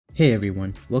Hey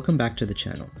everyone, welcome back to the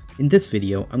channel. In this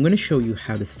video, I'm going to show you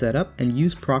how to set up and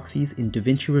use proxies in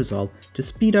DaVinci Resolve to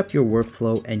speed up your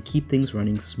workflow and keep things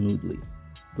running smoothly.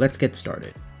 Let's get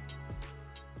started.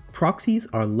 Proxies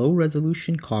are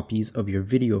low-resolution copies of your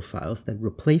video files that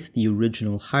replace the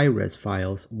original high-res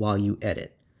files while you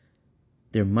edit.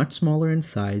 They're much smaller in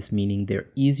size, meaning they're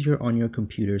easier on your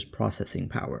computer's processing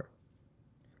power.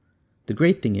 The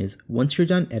great thing is, once you're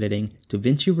done editing,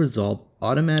 DaVinci Resolve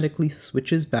automatically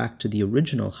switches back to the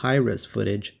original high-res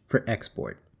footage for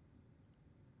export.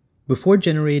 Before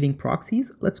generating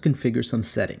proxies, let's configure some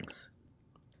settings.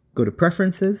 Go to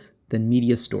Preferences, then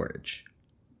Media Storage.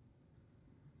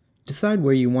 Decide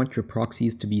where you want your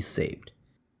proxies to be saved.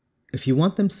 If you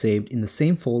want them saved in the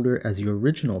same folder as your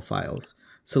original files,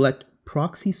 select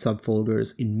Proxy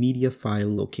subfolders in Media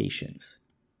File Locations.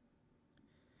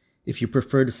 If you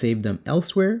prefer to save them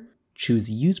elsewhere, choose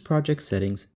Use Project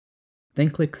Settings, then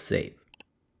click Save.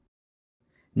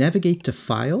 Navigate to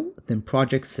File, then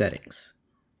Project Settings.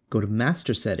 Go to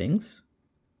Master Settings,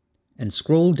 and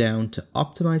scroll down to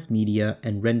Optimize Media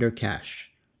and Render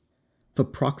Cache. For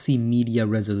proxy media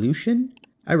resolution,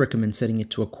 I recommend setting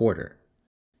it to 1/4.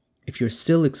 If you're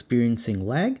still experiencing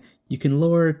lag, you can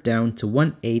lower it down to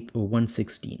 1/8 or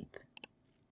 1/16.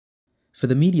 For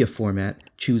the media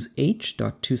format, choose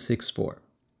H.264.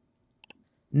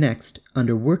 Next,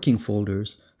 under Working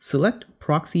Folders, select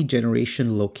Proxy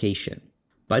Generation Location.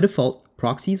 By default,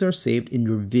 proxies are saved in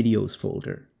your Videos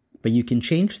folder, but you can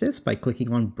change this by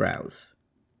clicking on Browse.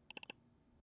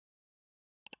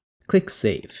 Click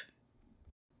Save.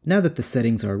 Now that the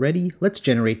settings are ready, let's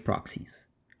generate proxies.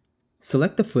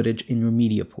 Select the footage in your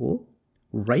media pool,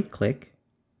 right-click,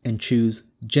 and choose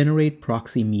Generate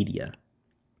Proxy Media.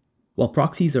 While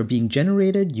proxies are being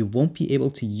generated, you won't be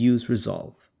able to use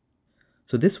Resolve.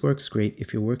 So this works great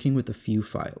if you're working with a few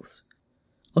files.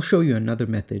 I'll show you another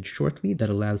method shortly that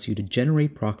allows you to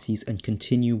generate proxies and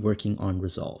continue working on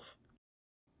Resolve.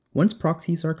 Once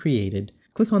proxies are created,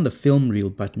 click on the film reel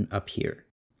button up here.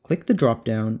 Click the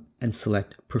drop-down and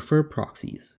select Prefer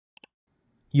Proxies.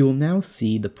 You will now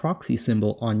see the proxy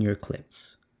symbol on your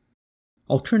clips.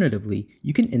 Alternatively,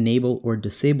 you can enable or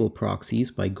disable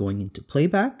proxies by going into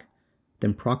Playback,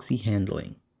 then Proxy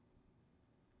Handling.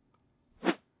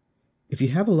 If you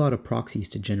have a lot of proxies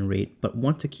to generate but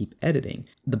want to keep editing,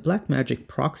 the Blackmagic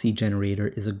Proxy Generator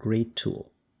is a great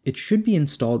tool. It should be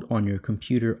installed on your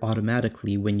computer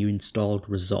automatically when you installed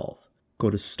Resolve.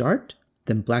 Go to Start,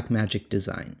 then Blackmagic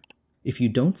Design. If you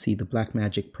don't see the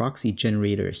Blackmagic Proxy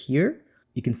Generator here,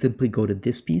 you can simply go to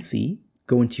this PC,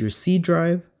 go into your C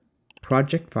drive,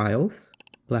 Project Files,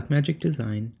 Blackmagic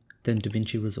Design, then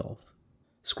DaVinci Resolve.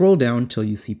 Scroll down till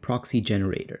you see Proxy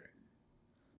Generator.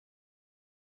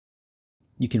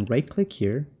 You can right-click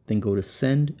here, then go to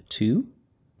Send to,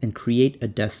 and create a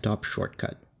desktop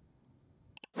shortcut.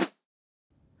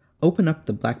 Open up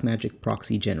the Blackmagic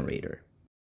Proxy Generator.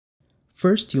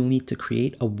 First, you'll need to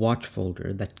create a watch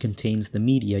folder that contains the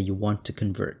media you want to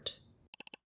convert.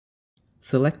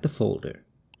 Select the folder.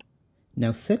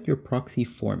 Now set your proxy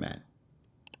format.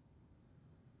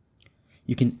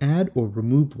 You can add or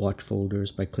remove watch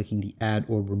folders by clicking the Add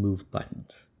or Remove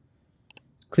buttons.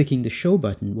 Clicking the Show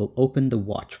button will open the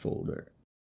watch folder.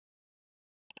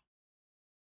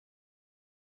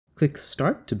 Click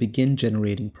Start to begin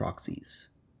generating proxies.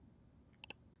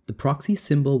 The proxy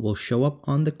symbol will show up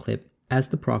on the clip as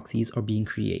the proxies are being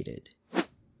created.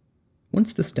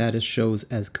 Once the status shows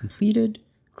as completed,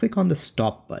 click on the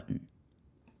Stop button.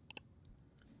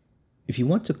 If you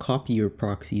want to copy your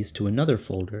proxies to another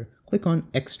folder, click on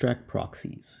Extract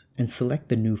Proxies and select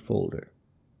the new folder.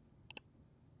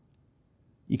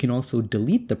 You can also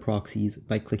delete the proxies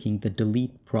by clicking the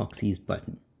Delete Proxies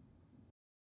button.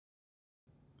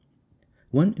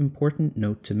 One important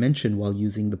note to mention while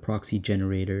using the proxy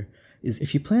generator is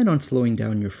if you plan on slowing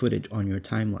down your footage on your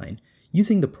timeline,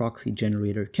 using the proxy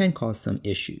generator can cause some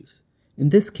issues. In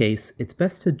this case, it's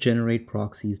best to generate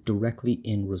proxies directly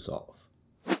in Resolve.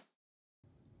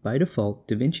 By default,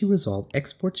 DaVinci Resolve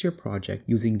exports your project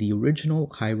using the original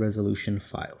high-resolution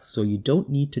files, so you don't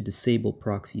need to disable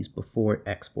proxies before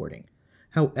exporting.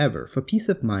 However, for peace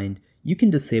of mind, you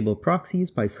can disable proxies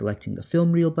by selecting the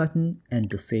film reel button and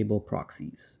disable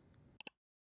proxies.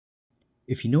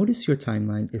 If you notice your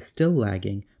timeline is still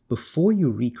lagging before you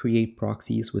recreate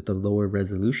proxies with a lower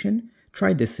resolution,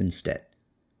 try this instead.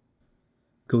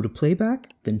 Go to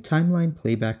Playback, then Timeline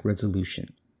Playback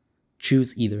Resolution.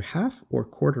 Choose either half or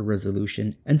quarter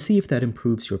resolution and see if that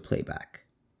improves your playback.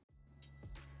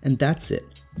 And that's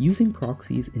it. Using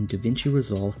proxies in DaVinci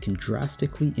Resolve can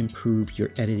drastically improve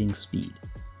your editing speed.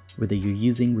 Whether you're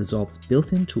using Resolve's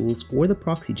built-in tools or the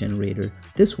proxy generator,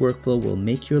 this workflow will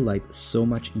make your life so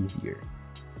much easier.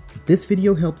 If this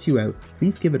video helped you out,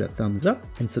 please give it a thumbs up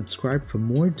and subscribe for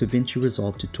more DaVinci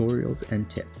Resolve tutorials and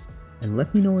tips. And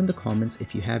let me know in the comments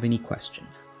if you have any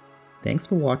questions. Thanks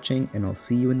for watching, and I'll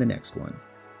see you in the next one.